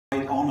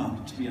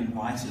honour to be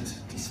invited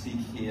to speak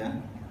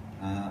here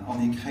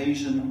on the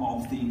occasion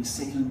of the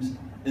second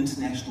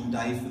International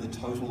Day for the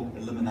total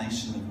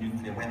elimination of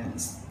nuclear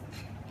weapons.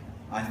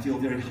 I feel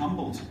very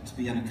humbled to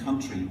be in a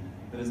country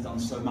that has done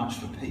so much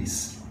for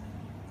peace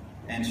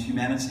and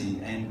humanity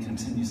and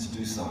continues to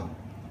do so.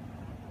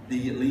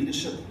 The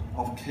leadership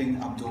of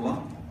King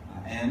Abdullah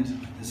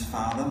and his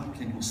father,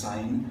 King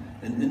Hussein,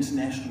 in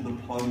international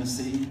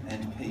diplomacy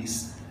and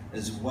peace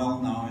is well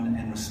known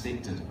and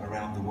respected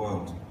around the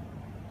world.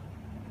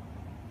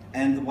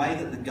 And the way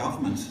that the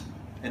government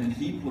and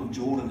people of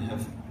Jordan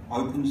have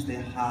opened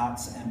their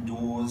hearts and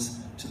doors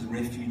to the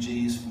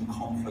refugees from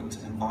conflict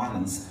and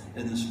violence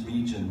in this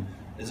region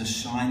is a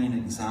shining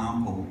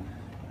example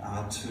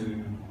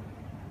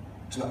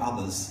to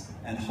others,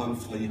 and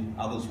hopefully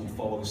others will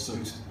follow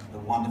suit, the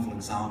wonderful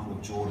example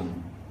of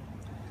Jordan.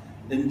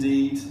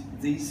 Indeed,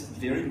 these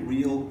very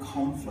real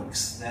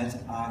conflicts that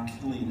are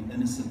killing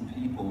innocent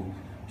people,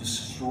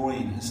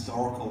 destroying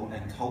historical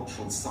and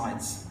cultural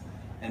sites,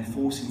 and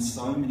forcing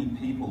so many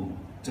people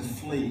to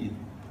flee,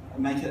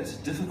 make it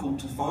difficult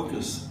to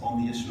focus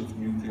on the issue of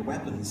nuclear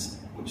weapons,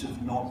 which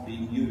have not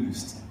been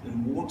used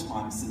in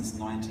wartime since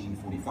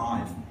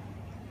 1945.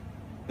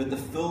 But the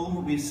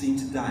film we've seen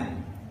today,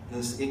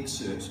 this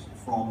excerpt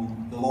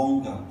from the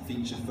longer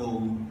feature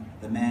film,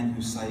 The Man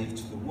Who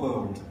Saved the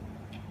World,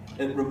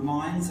 it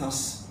reminds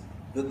us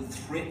that the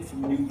threat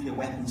from nuclear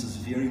weapons is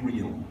very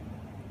real,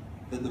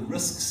 that the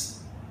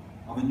risks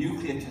of a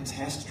nuclear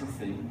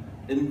catastrophe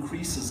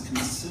increases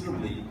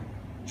considerably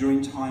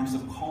during times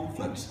of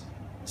conflict,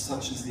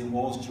 such as there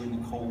was during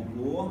the Cold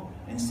War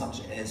and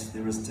such as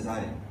there is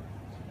today.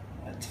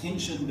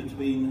 Tension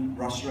between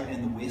Russia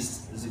and the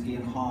West is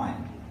again high.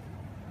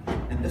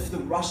 And if the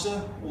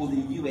Russia or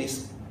the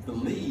US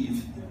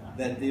believe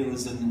that there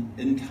is an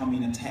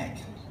incoming attack,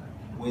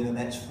 whether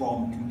that's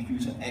from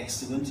computer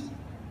accident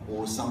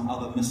or some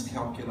other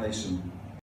miscalculation,